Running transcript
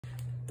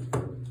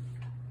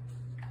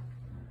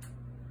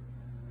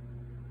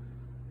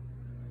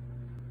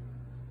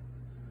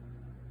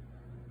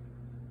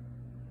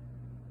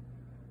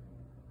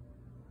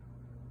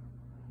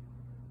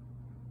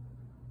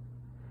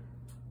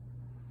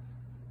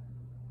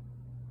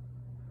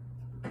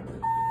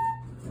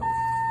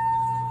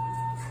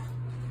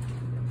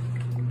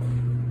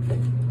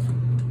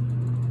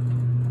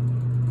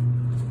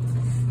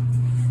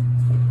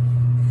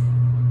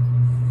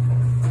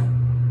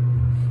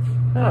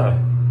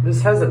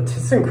This has a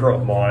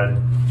Thyssenkrupp mod.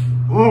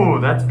 Ooh,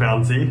 that's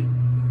bouncy.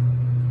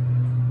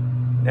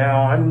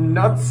 Now, I'm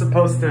not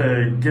supposed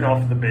to get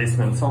off the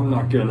basement, so I'm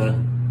not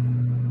gonna.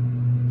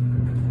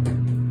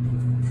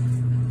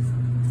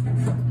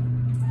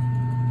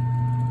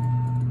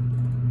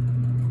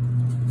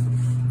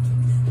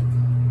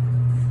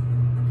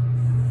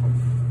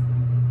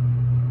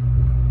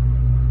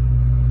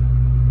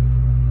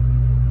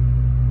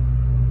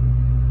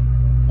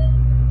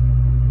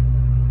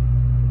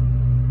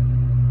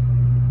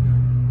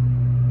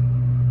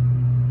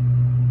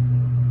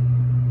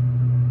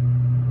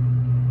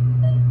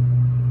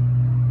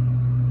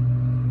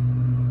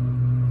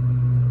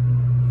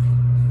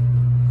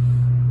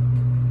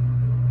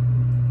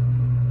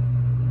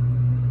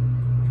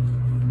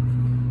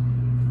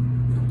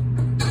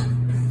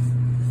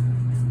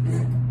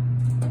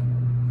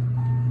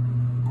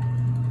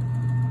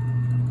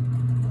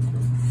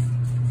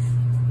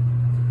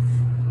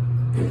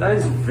 That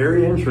is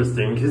very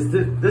interesting, because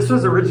this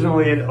was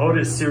originally an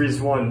Otis Series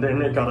 1, then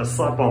it got a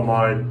slap-on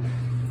mod.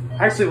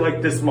 I actually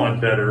like this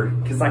mod better,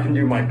 because I can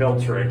do my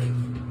belt trick.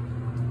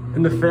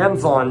 And the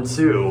fan's on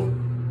too,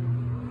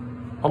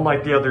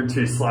 unlike the other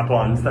two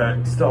slap-ons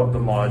that still have the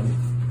mod,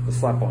 the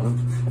slap-on.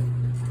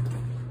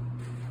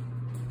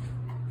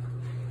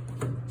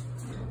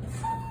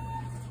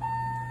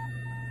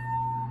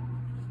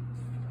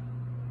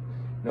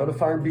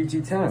 Notifier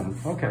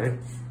BG10, okay.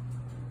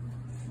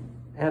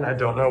 And I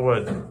don't know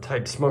what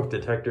type smoke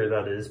detector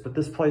that is, but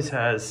this place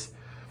has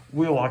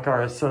wheel lock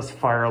RSS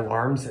fire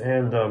alarms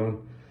and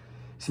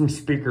some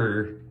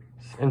speaker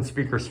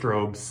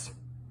strobes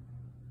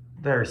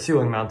that are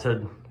ceiling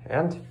mounted.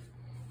 And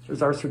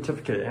here's our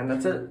certificate, and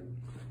that's it.